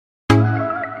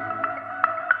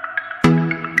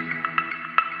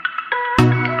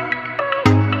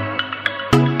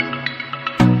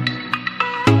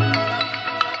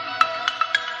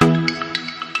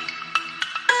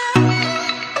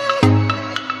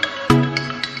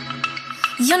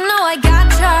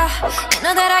You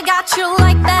know that I got you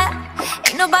like that.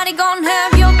 Ain't nobody gonna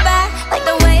have your back like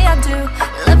the way I do.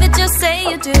 You love it, just say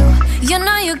you do. You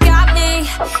know you got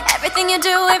me. Everything you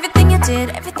do, everything you did,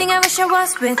 everything I wish I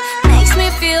was with makes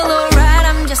me feel alright,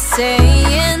 I'm just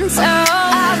saying. So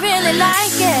I really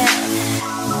like it.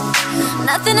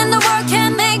 Nothing in the world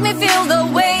can make me feel the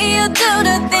way you do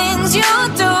the things you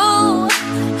do.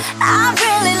 I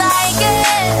really like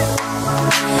it.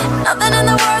 Nothing in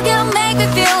the world can make me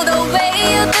feel the way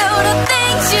you do the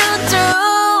things you do.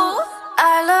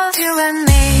 I love you and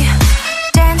me,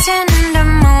 dancing in the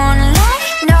moonlight,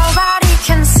 nobody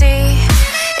can see.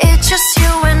 It's just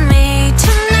you and me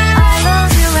tonight. I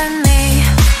love you and me,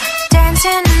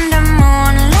 dancing in the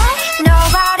moonlight,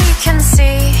 nobody can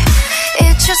see.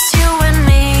 It's just you and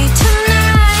me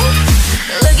tonight.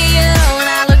 Look at you,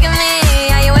 now look at me.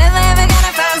 Are you ever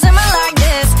gonna find someone like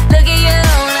this? Look at you,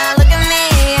 now look at me.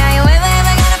 Are you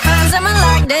ever gonna find someone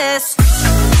like this?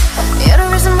 You're the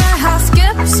reason my heart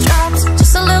skips, drops.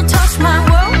 Just a little touch, my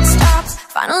world stops.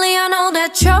 Finally I know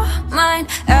that you're mine.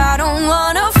 I don't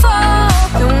wanna fall,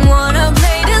 don't wanna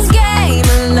play this game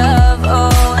of love.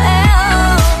 Oh,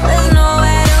 there's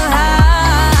nowhere to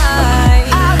hide.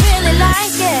 I really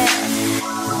like it.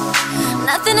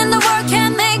 Nothing in the world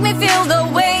can make me feel the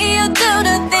way you do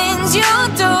the things you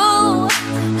do.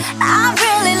 I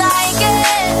really like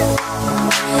it.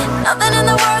 Nothing in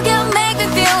the world can make me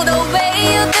feel the way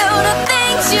you do the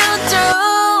things you do.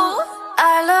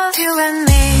 I love you and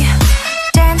me,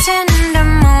 dancing in the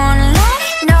moonlight,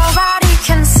 nobody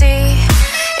can see.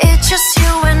 It's just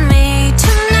you and me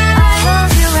tonight. I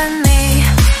love you and me,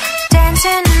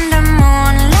 dancing in the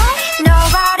moonlight,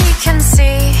 nobody can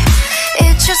see.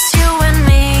 It's just you and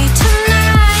me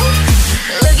tonight.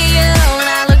 Look at you,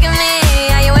 now look at me.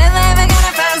 Are you ever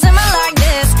gonna find someone like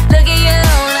this? Look at you,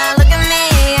 now look at me.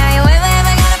 Are you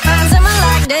ever gonna find someone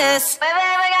like this? Ever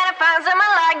gonna find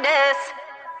someone like this?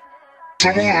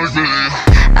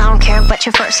 I don't care about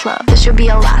your first love, this should be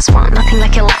your last one. Nothing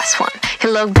like your last one.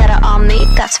 You look better on me,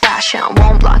 that's fashion.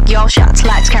 Won't block your shots,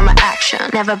 lights, camera, action.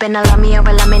 Never been a love me or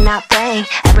a love me not thing.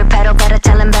 Every petal better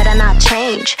tell him better not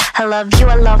change. I love you,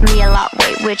 I love me a lot.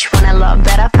 Wait, which one I love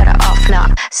better? Better off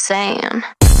not saying.